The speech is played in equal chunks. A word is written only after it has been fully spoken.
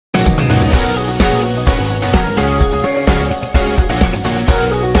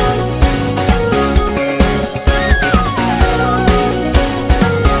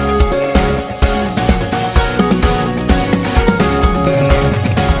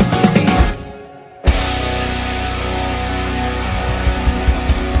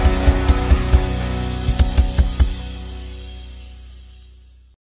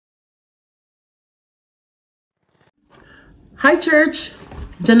Hi church!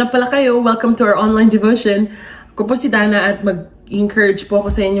 Diyan na pala kayo. Welcome to our online devotion. Ako po si Dana at mag-encourage po ako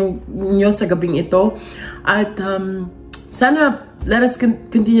sa inyo sa gabing ito. At sana let us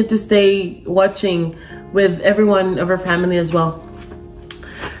continue to stay watching with everyone of our family as well.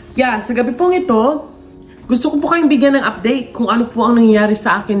 Yeah, sa gabi pong ito, gusto ko po kayong bigyan ng update kung ano po ang nangyayari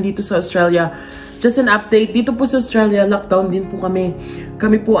sa akin dito sa Australia. Just an update. Dito po sa Australia, lockdown din po kami.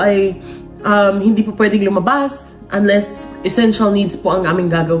 Kami po ay hindi po pwedeng lumabas unless essential needs po ang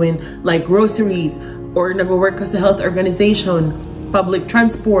aming gagawin, like groceries, or nag-work ka sa health organization, public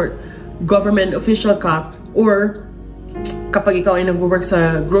transport, government official ka, or kapag ikaw ay nag-work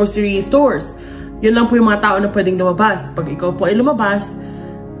sa grocery stores. Yun lang po yung mga tao na pwedeng lumabas. Pag ikaw po ay lumabas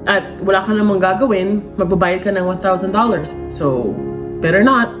at wala ka namang gagawin, magbabayad ka ng $1,000. So, better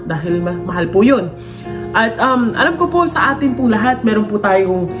not, dahil mahal po yun. At alam ko po sa atin pong lahat, meron po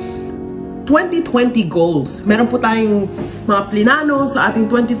tayong 2020 goals. Meron po tayong mga plinano sa ating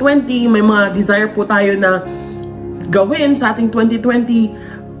 2020. May mga desire po tayo na gawin sa ating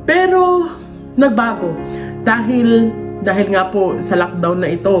 2020. Pero, nagbago. Dahil nga po sa lockdown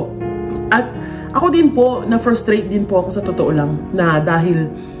na ito. At ako din po, na-frustrate din po ako sa totoo lang. Na dahil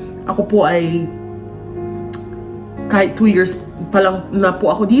ako po ay kahit 2 years pa lang na po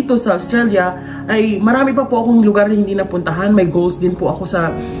ako dito sa Australia, ay marami pa po akong lugar na hindi napuntahan. May goals din po ako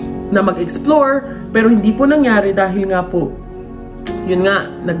na mag-explore, pero hindi po nangyari dahil nga po, yun nga,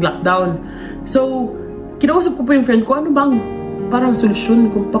 nag-lockdown. So, kinausap ko po yung friend ko, ano bang parang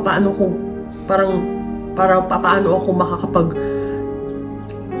solusyon kung paano ako, paano ako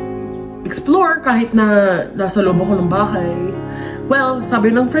makakapag-explore kahit na nasa loob ako ng bahay. Well,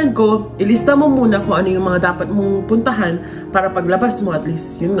 sabi ng friend ko, ilista mo muna kung ano yung mga dapat mong puntahan para paglabas mo, at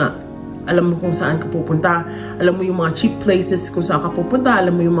least, yun nga, alam mo kung saan ka pupunta, alam mo yung mga cheap places kung saan ka pupunta,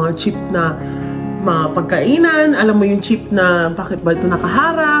 alam mo yung mga cheap na mga pagkainan, alam mo yung cheap na bakit ba ito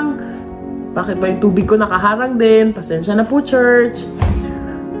nakaharang, bakit ba yung tubig ko nakaharang din, pasensya na po church,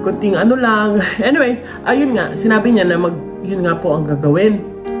 kunting ano lang. Anyways, ayun nga, sinabi niya na yun nga po ang gagawin,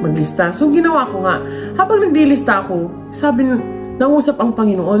 maglista. So ginawa ko nga, habang naglilista ako, sabi, nangusap ang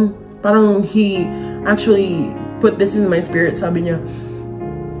Panginoon, parang He actually put this in my spirit, sabi niya,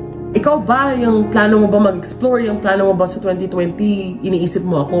 ikaw ba, yung plano mo ba mag-explore, yung plano mo ba sa 2020, iniisip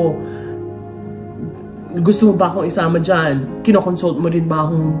mo ako? Gusto mo ba akong isama dyan? Kinoconsult mo rin ba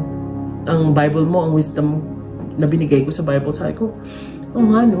ang Bible mo, ang wisdom na binigay ko sa Bible? Sabi ko, oh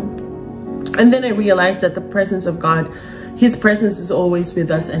nga no. And then I realized that the presence of God, His presence is always with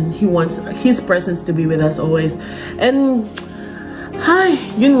us, and He wants His presence to be with us always. And,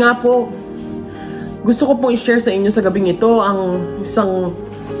 yun nga po. Gusto ko pong i-share sa inyo sa gabing ito ang isang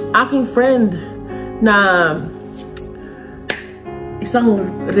aking friend na isang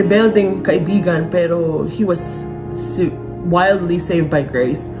rebelding kaibigan, pero he was wildly saved by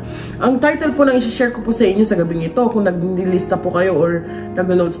grace. Ang title po ng i-share ko po sa inyo sa gabing ito, kung naglilista po kayo or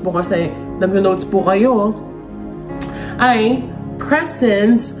nag-notes po kayo, ay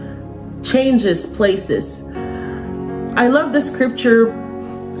presence changes places. I love the scripture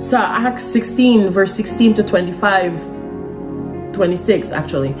sa Acts 16 verse 16 to 26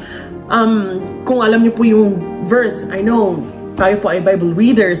 actually. Kung alam niyo po yung verse, I know tayo po ay Bible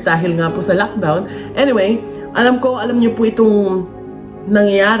readers dahil nga po sa lockdown. Anyway, alam niyo po itong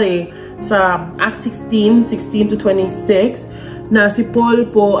nangyayari sa Acts 16 to 26 na si Paul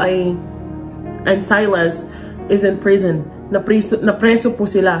po and Silas is in prison. Napreso po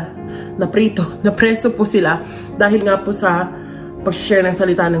sila dahil nga po sa pag-share ng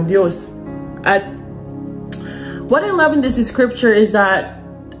salita ng Diyos. At what I love in this scripture is that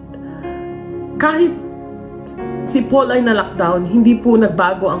kahit si Paul ay na-lockdown, hindi po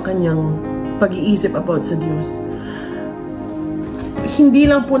nagbago ang kanyang pag-iisip about sa Diyos. Hindi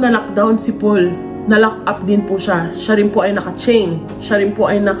lang po na-lockdown si Paul, na-lock up din po siya. Siya rin po ay naka-chain. Siya rin po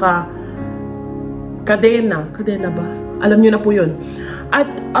ay naka-kadena. Kadena ba? Alam niyo na po yun. At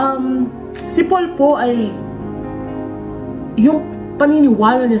si Paul po ay yung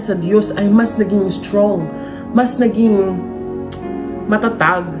paniniwala niya sa Diyos ay mas naging strong, mas naging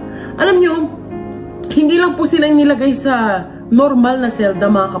matatag. Alam niyo, hindi lang po sila nilagay sa normal na selda,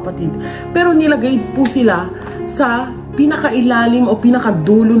 mga kapatid, pero nilagay po sila sa pinakailalim o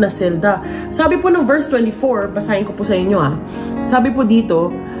pinakadulo na selda. Sabi po ng verse 24, basahin ko po sa inyo sabi po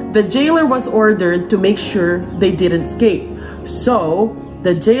dito, the jailer was ordered to make sure they didn't escape. So,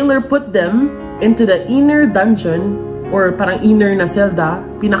 the jailer put them into the inner dungeon, or parang inner na selda,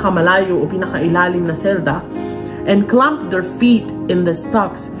 pinakamalayo o pinakailalim na selda, and clamped their feet in the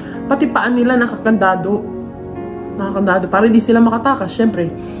stocks. Pati paan nila nakakandado para hindi sila makatakas,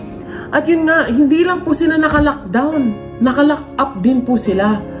 syempre. At yun nga, hindi lang po sila naka-lockdown. Naka-lock up din po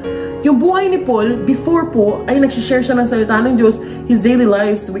sila. Yung buhay ni Paul, before po, ay nagsishare siya ng salita ng Diyos. His daily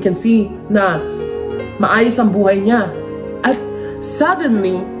lives, we can see na maayos ang buhay niya. At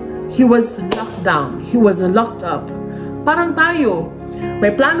suddenly, he was locked down. He was locked up. Parang tayo,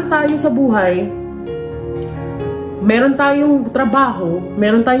 may plano tayo sa buhay, meron tayong trabaho,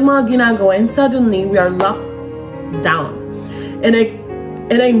 meron tayong mga ginagawa, and suddenly, we are locked down. And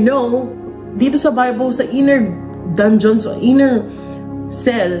I know, dito sa Bible, sa inner dungeon, sa inner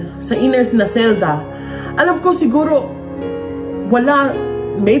cell, sa inner na selda, alam ko siguro, wala,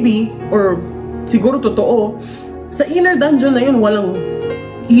 maybe, or siguro totoo, sa inner dungeon na yun, walang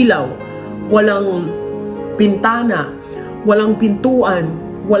ilaw, walang pintana, walang pintuan,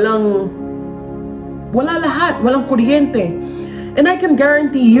 wala lahat, walang kuryente. And I can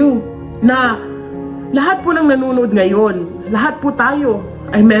guarantee you na lahat po ng nanonood ngayon, lahat po tayo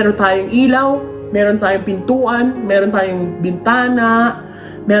ay meron tayong ilaw, meron tayong pintuan, meron tayong bintana,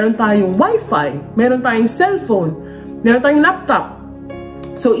 meron tayong wifi, meron tayong cellphone, meron tayong laptop.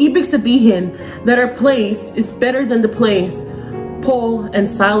 So, ibig sabihin that our place is better than the place Paul and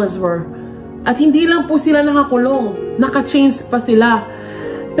Silas were. At hindi lang po sila nakakulong, naka-change pa sila.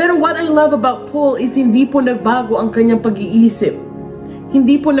 Pero what I love about Paul is hindi po nagbago ang kanyang pag-iisip.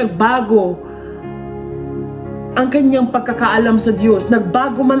 Hindi po nagbago ang kanyang pagkakaalam sa Diyos.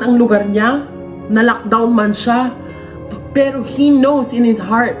 Nagbago man ang lugar niya, na-lockdown man siya, pero he knows in his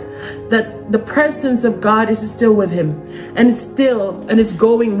heart that the presence of God is still with him, and is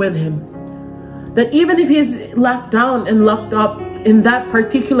going with him. That even if he's locked down and locked up in that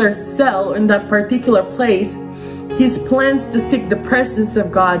particular cell, in that particular place, his plans to seek the presence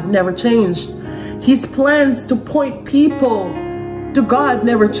of God never changed. His plans to point people to God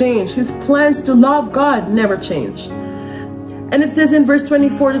never changed. His plans to love God never changed. And it says in verse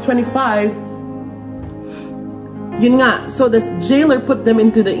 24 to 25, yun nga, so the jailer put them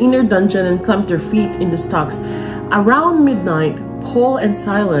into the inner dungeon and clamped their feet in the stocks. Around midnight, Paul and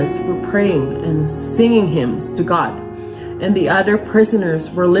Silas were praying and singing hymns to God, and the other prisoners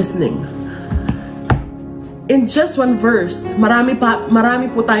were listening. In just one verse, marami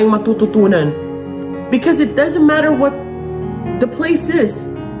po tayong matututunan. Because it doesn't matter what the place is.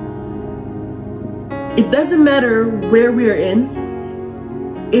 It doesn't matter where we are in.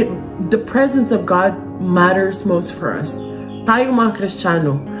 The presence of God matters most for us. Tayong mga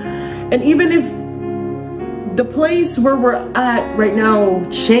Kristiyano. And even if the place where we're at right now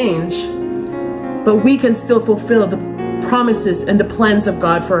change, but we can still fulfill the promises and the plans of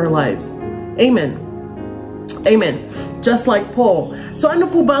God for our lives. Amen. Amen. Just like Paul. So ano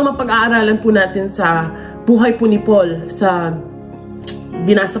po ba ang mapag-aaralan po natin sa buhay po ni Paul sa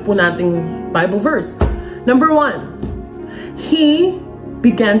binasa po nating Bible verse? Number 1, he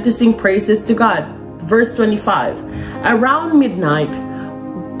began to sing praises to God. Verse 25, around midnight,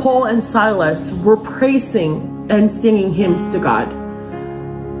 Paul and Silas were praising and singing hymns to God.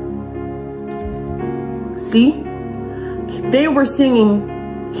 See? They were singing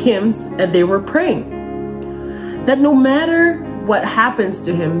hymns and they were praying. That no matter what happens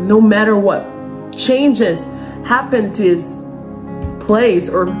to him, no matter what changes happen to his place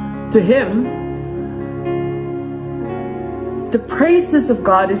or to him, the praises of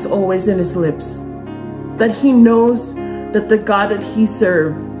God is always in his lips. That he knows that the God that he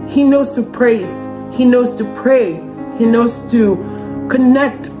serves, he knows to praise, he knows to pray, he knows to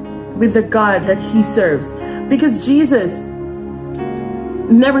connect with the God that he serves. Because Jesus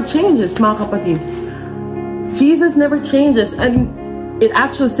never changes, mga kapatid. Jesus never changes, and it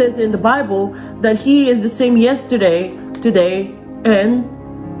actually says in the Bible that he is the same yesterday, today, and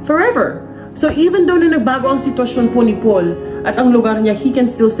forever. So even though na nagbago ang sitwasyon po ni Paul at ang lugar niya, he can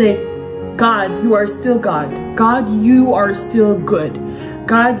still say, God, you are still God. God, you are still good.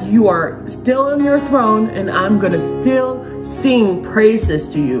 God, you are still on your throne, and I'm gonna still sing praises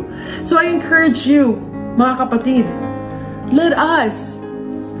to you. So I encourage you, mga kapatid, let us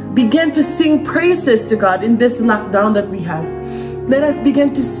begin to sing praises to God in this lockdown that we have. Let us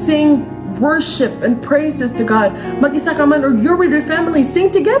begin to sing worship and praises to God. Mag-isa ka man or you're with your family,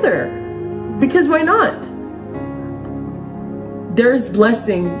 sing together. Because why not? There's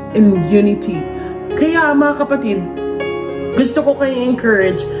blessing in unity. Kaya mga kapatid, gusto ko kayo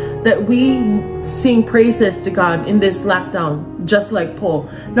encourage that we sing praises to God in this lockdown, just like Paul.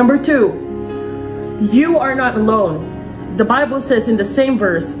 Number 2, you are not alone. The Bible says in the same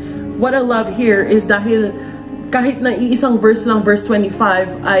verse, what I love here is dahil kahit na iisang verse lang, verse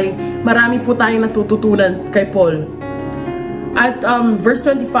 25, ay marami po tayong natututunan kay Paul. At verse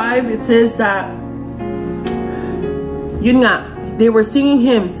 25, it says that, yun nga, they were singing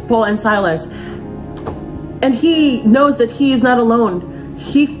hymns, Paul and Silas. And he knows that he is not alone.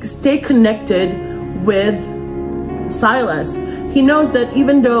 He stayed connected with Silas. He knows that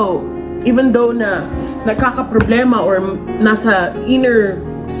even though na nakakaproblema or nasa inner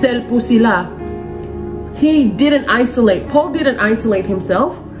cell po sila, he didn't isolate. Paul didn't isolate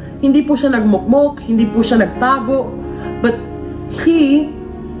himself. Hindi po siya nagmukmok, hindi po siya nagtago, but he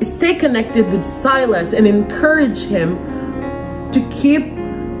stayed connected with Silas and encouraged him to keep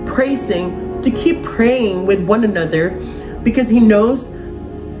praising, to keep praying with one another, because he knows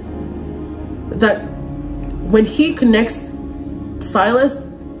that when he connects Silas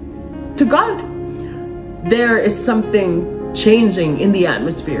to God, there is something changing in the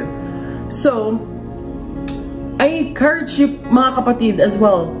atmosphere. So I encourage you, mga kapatid, as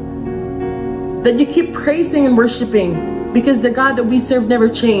well, that you keep praising and worshiping, because the God that we serve never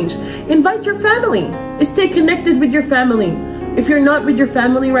changed. Invite your family. Stay connected with your family. If you're not with your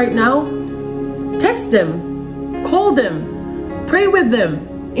family right now, text them, call them, pray with them,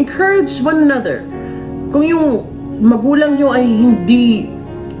 encourage one another. Kung yung magulang nyo ay hindi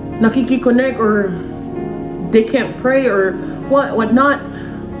nakikiconnect or they can't pray or whatnot,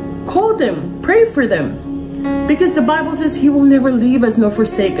 call them, pray for them. Because the Bible says He will never leave us nor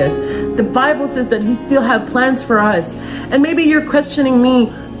forsake us. The Bible says that He still has plans for us. And maybe you're questioning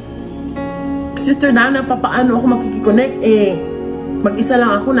me, Sister Dana, paano ako makikiconnect? Mag-isa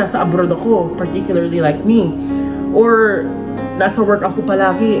lang ako, nasa abroad ako, particularly like me. Or nasa work ako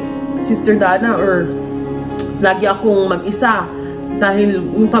palagi, Sister Dana, or lagi akong mag-isa dahil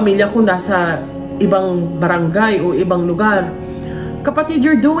yung pamilya ko nasa ibang barangay o ibang lugar. Kapatid,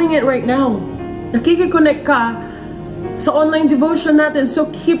 you're doing it right now. Nakikiconnect ka sa online devotion natin. So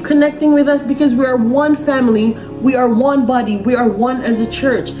keep connecting with us, because we are one family, we are one body, we are one as a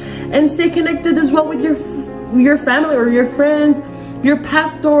church. And stay connected as well with your family or your friends, your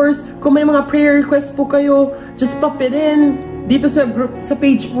pastors. Kung may mga prayer requests po kayo, just pop it in dito sa group, sa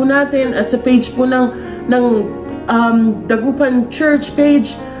page po natin at sa page po ng Dagupan Church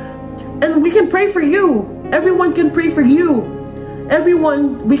page. And we can pray for you. Everyone can pray for you.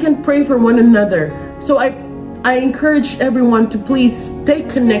 Everyone, we can pray for one another. So I encourage everyone to please stay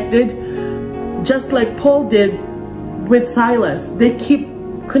connected, just like Paul did with Silas. They keep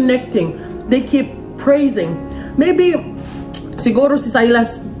connecting. They keep praising. Maybe, siguro si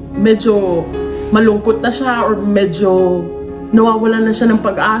Silas, medyo malungkot na siya or medyo nawawalan na siya ng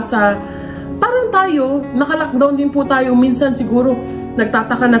pag-asa. Parang tayo, naka-lockdown din po tayo. Minsan siguro,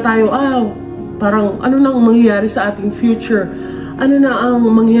 nagtataka na tayo, parang ano nang mangyayari sa ating future? Ano na ang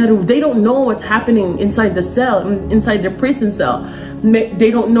mangyayari? They don't know what's happening inside the cell, inside the prison cell. They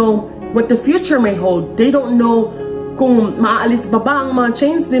don't know what the future may hold. They don't know kung maaalis ba ang mga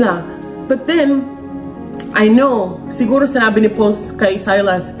chains nila. But then, I know, siguro sinabi ni Paul kay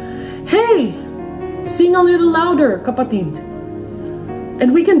Silas, hey, sing a little louder, kapatid.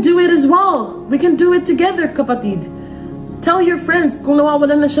 And we can do it as well. We can do it together, kapatid. Tell your friends, kung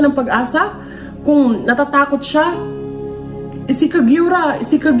nawawalan na siya ng pag-asa, kung natatakot siya, isikagyura,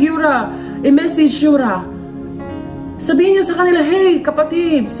 i-message yura. Sabihin niyo sa kanila, hey,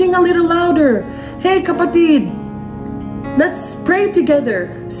 kapatid, sing a little louder. Hey, kapatid, let's pray together.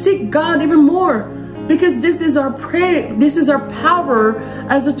 Seek God even more. Because this is our prayer, this is our power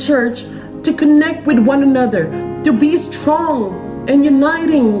as a church to connect with one another, to be strong and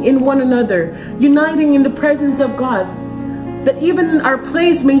uniting in one another, uniting in the presence of God. That even our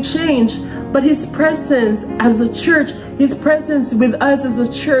place may change, but His presence as a church, His presence with us as a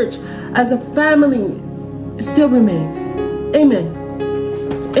church, as a family, still remains. Amen.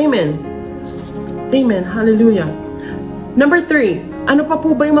 Amen. Amen. Hallelujah. Number 3, ano pa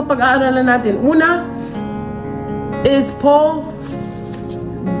po ba yung mapag-aaralan natin? Una is Paul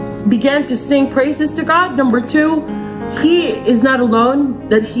began to sing praises to God. Number 2, he is not alone,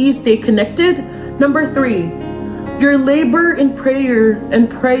 that he stayed connected. Number 3, your labor in prayer and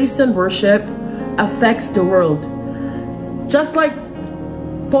praise and worship affects the world. Just like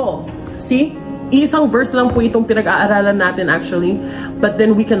Paul. See? Isang verse lang po itong pinag-aaralan natin actually, but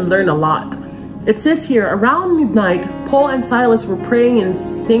then we can learn a lot. It says here, around midnight, Paul and Silas were praying and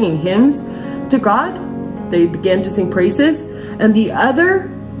singing hymns to God. They began to sing praises. And the other,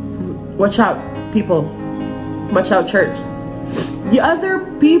 watch out, people. Watch out, church. The other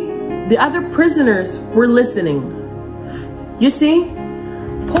prisoners were listening. You see,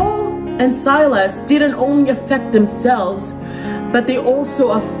 Paul and Silas didn't only affect themselves, but they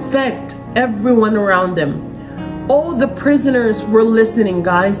also affect everyone around them. All the prisoners were listening,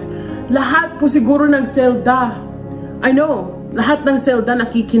 guys. Lahat po siguro ng selda. I know, lahat ng selda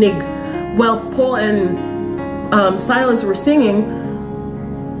nakikinig. Well, Paul and Silas were singing,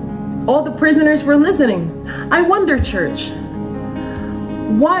 all the prisoners were listening. I wonder, church,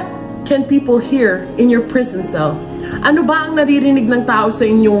 what can people hear in your prison cell? Ano ba ang naririnig ng tao sa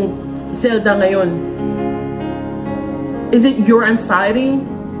inyong selda ngayon? Is it your anxiety?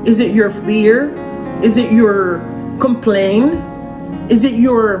 Is it your fear? Is it your complaint? Is it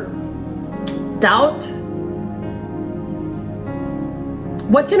your doubt?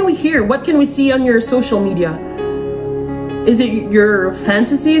 What can we hear? What can we see on your social media? Is it your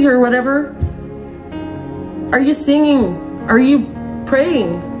fantasies or whatever? Are you singing? Are you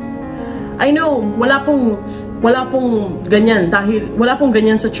praying? I know, wala pong ganyan dahil wala pong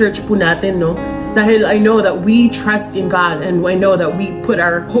ganyan sa church po natin, no? Dahil I know that we trust in God and I know that we put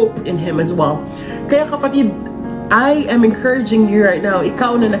our hope in Him as well. Kaya kapatid, I am encouraging you right now,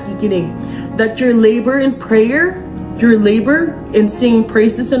 ikaw na nakikinig, that your labor in prayer, your labor in singing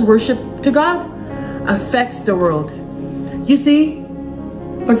praises and worship to God affects the world. You see,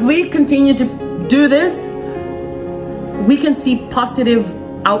 if we continue to do this, we can see positive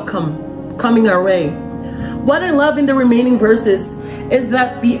outcome coming our way. What I love in the remaining verses is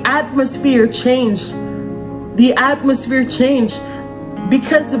that the atmosphere changed. The atmosphere changed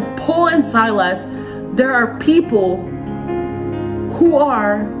because of Paul and Silas. There are people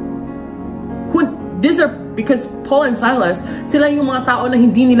these are because Paul and Silas, sila yung mga tao na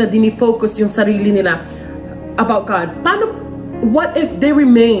hindi nila dinifocus yung sarili nila about God. What if they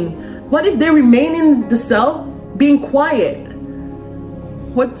remain? What if they remain in the cell being quiet?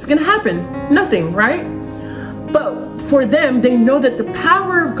 What's gonna happen? Nothing, right? But for them, they know that the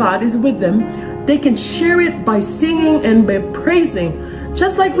power of God is with them. They can share it by singing and by praising,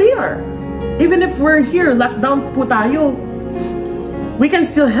 just like we are. Even if we're here, lockdown po tayo, we can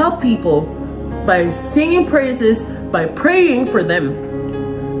still help people by singing praises, by praying for them.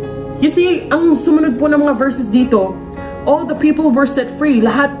 You see, ang sumunod po ng mga verses dito, all the people were set free.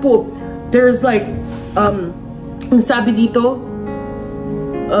 Lahat po. There's like, ang sabi dito,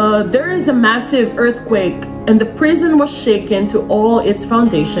 there is a massive earthquake and the prison was shaken to all its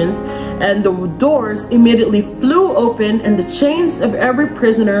foundations and the doors immediately flew open and the chains of every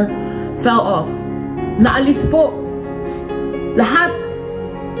prisoner fell off. Naalis po.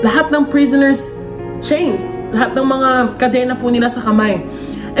 Lahat ng prisoners chains. Lahat ng mga kadena po nila sa kamay.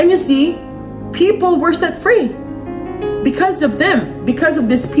 And you see, people were set free. Because of them. Because of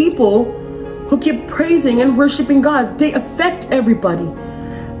these people who keep praising and worshiping God. They affect everybody.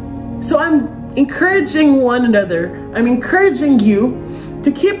 So I'm encouraging one another. I'm encouraging you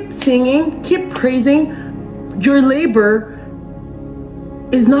to keep singing, keep praising. Your labor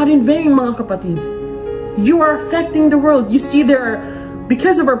is not in vain, mga kapatid. You are affecting the world. You see,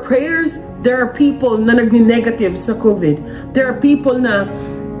 because of our prayers, there are people na nagni-negative sa COVID. There are people na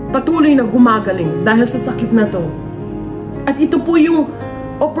patuloy na gumagaling dahil sa sakit na to. At ito po yung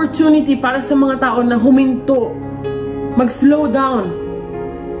opportunity para sa mga tao na huminto, mag-slow down,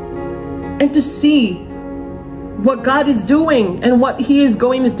 and to see what God is doing and what He is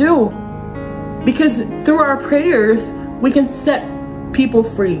going to do. Because through our prayers, we can set people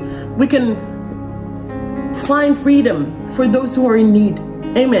free. We can find freedom for those who are in need.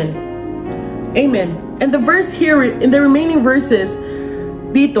 Amen. Amen. And the verse here, in the remaining verses,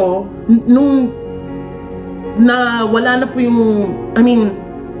 dito, nung na wala na po yung,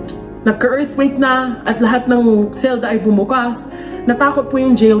 nagka-earthquake na at lahat ng selda ay bumukas, natakot po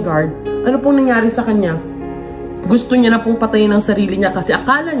yung jail guard. Ano pong nangyari sa kanya? Gusto niya na pong patayin ang sarili niya kasi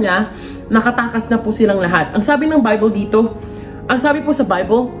akala niya nakatakas na po silang lahat. Ang sabi ng Bible dito, ang sabi po sa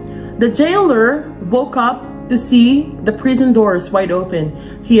Bible, the jailer woke up to see the prison doors wide open.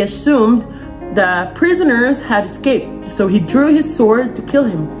 He assumed the prisoners had escaped, so he drew his sword to kill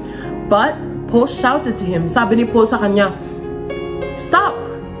him. But Paul shouted to him. Sabi ni Paul sa kanya, "Stop!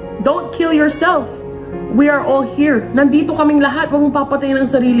 Don't kill yourself. We are all here. Nandito kaming lahat. Huwag mong papatayin ang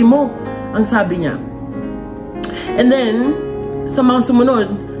sarili mo." Ang sabi niya. And then, sa mga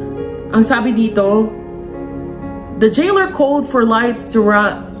sumunod, ang sabi dito, the jailer called for lights to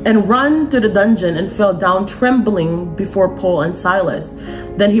run to the dungeon and fell down trembling before Paul and Silas.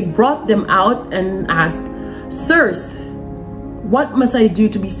 Then he brought them out and asked, "Sirs, what must I do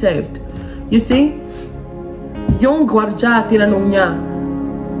to be saved?" You see, yung guardia tinanong niya,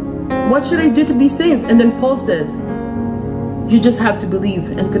 "What should I do to be saved?" And then Paul says, "You just have to believe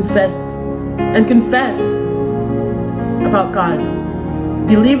and confess about God.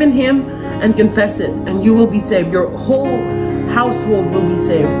 Believe in Him and confess it, and you will be saved. Your whole household will be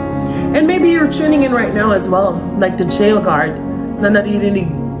saved." And maybe you're tuning in right now as well, like the jail guard, na naririnig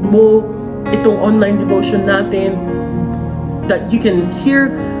mo itong online devotion natin, that you can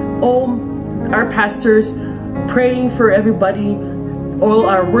hear all our pastors praying for everybody, all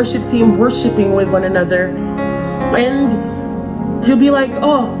our worship team worshiping with one another, and you'll be like,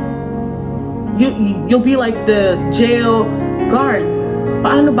 oh, you'll be like the jail guard.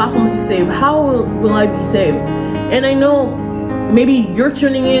 Paano ba ako masisave? How will I be saved? And I know, maybe you're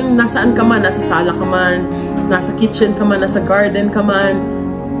tuning in, nasaan ka man, nasa sala ka man, nasa kitchen ka man, nasa garden ka man,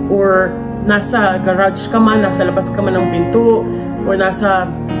 or nasa garage ka man, nasa labas ka man ng pinto, or nasa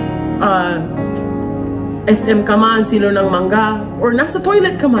SM ka man, silo ng mangga, or nasa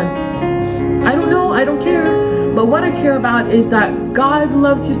toilet ka man. I don't know, I don't care. But what I care about is that God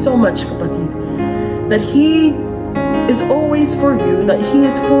loves you so much, kapatid, that He is always for you, that He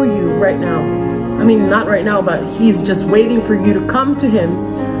is for you right now. I mean, not right now, but He's just waiting for you to come to Him,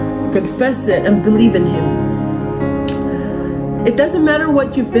 confess it, and believe in Him. It doesn't matter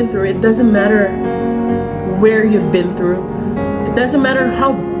what you've been through. It doesn't matter where you've been through. It doesn't matter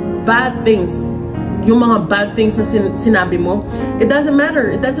how bad things, yung mga bad things na sinabi mo. It doesn't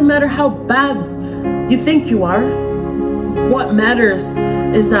matter. It doesn't matter how bad you think you are. What matters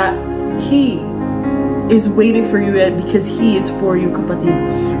is that He is waiting for you because He is for you, kapatid.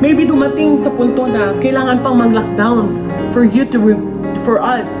 Maybe dumating sa punto na kailangan pang mag-lockdown for you for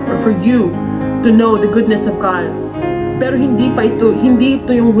us, or for you to know the goodness of God. Pero hindi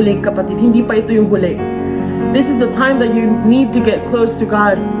ito yung huli, kapatid. Hindi pa ito yung huli. This is a time that you need to get close to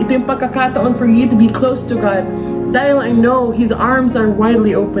God. Ito yung pagkakataon for you to be close to God. Dahil I know His arms are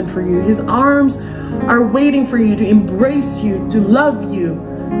widely open for you. His arms are waiting for you, to embrace you, to love you.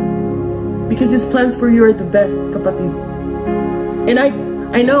 Because His plans for you are the best, kapatid. And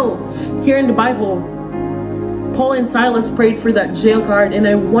I know, here in the Bible, Paul and Silas prayed for that jail guard, and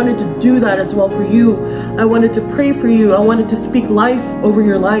I wanted to do that as well for you. I wanted to pray for you. I wanted to speak life over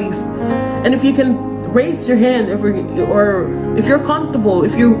your life. And if you can raise your hand, or if you're comfortable,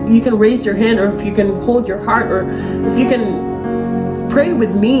 if you can raise your hand, or if you can hold your heart, or if you can pray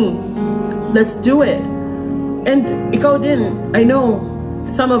with me, let's do it. And ikaw din, I know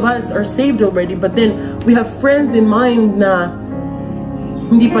some of us are saved already, but then we have friends in mind na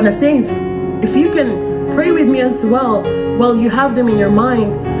hindi pa na saved. If you can pray with me as well, while you have them in your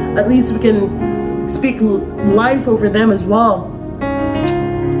mind, at least we can speak life over them as well.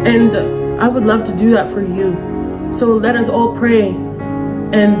 And I would love to do that for you. So let us all pray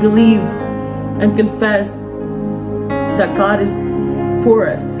and believe and confess that God is for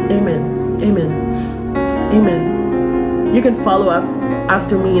us. Amen. Amen. Amen. You can follow up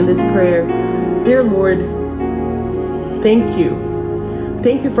after me in this prayer. Dear Lord, thank you.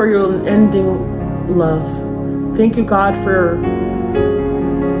 Thank you for your unending love. Thank you, God, for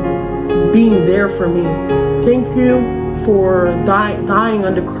being there for me. Thank you for dying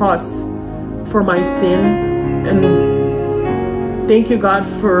on the cross for my sin. And thank you, God,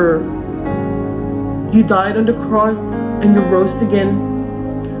 for you died on the cross and you rose again.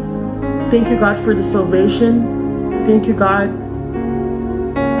 Thank you, God, for the salvation. Thank you, God,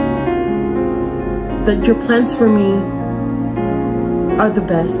 that your plans for me are the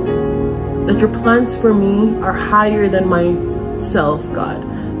best. That your plans for me are higher than myself, God.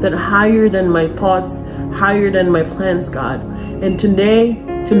 That higher than my thoughts, higher than my plans, God. And tonight,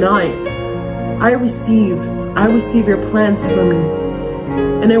 I receive your plans for me.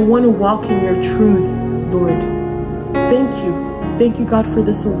 And I want to walk in your truth, Lord. Thank you. Thank you, God, for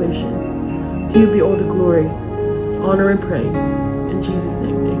the salvation. To you be all the glory, honor, and praise. In Jesus'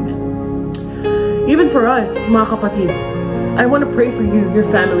 name, amen. Even for us, mga kapatid, I want to pray for you, your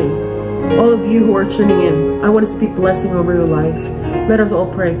family, all of you who are tuning in. I want to speak blessing over your life. Let us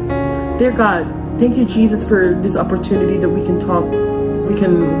all pray. Dear God, thank you, Jesus, for this opportunity that we can talk, we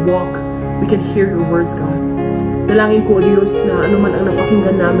can walk, we can hear your words, God. Dalangin ko, Diyos, na ano man ang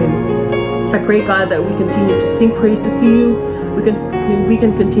napakinggan namin. I pray, God, that we continue to sing praises to you. We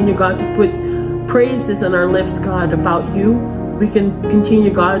can continue, God, to put praises on our lips, God, about you. We can continue,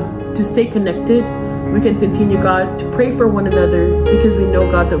 God, to stay connected. We can continue, God, to pray for one another, because we know,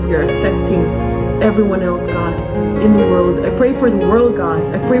 God, that we are affecting everyone else, God, in the world. I pray for the world, God.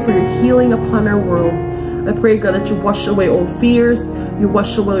 I pray for your healing upon our world. I pray, God, that you wash away all fears. You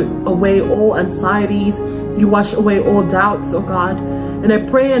wash away all anxieties. You wash away all doubts, oh God. And I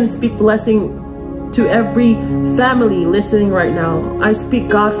pray and speak blessing to every family listening right now. I speak,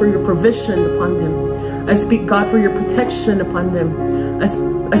 God, for your provision upon them. I speak, God, for your protection upon them.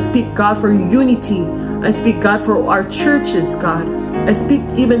 I speak, God, for unity. I speak, God, for our churches, God. I speak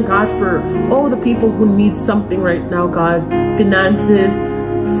even, God, for all the people who need something right now, God. Finances,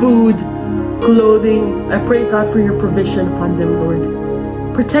 food, clothing. I pray, God, for your provision upon them, Lord.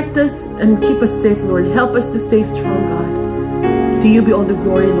 Protect us and keep us safe, Lord. Help us to stay strong, God. To you be all the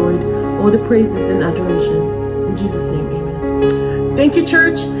glory, Lord. All the praises and adoration. In Jesus' name, amen. Thank you,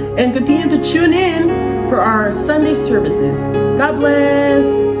 church, and continue to tune in for our Sunday services. God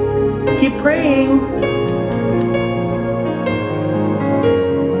bless. Keep praying.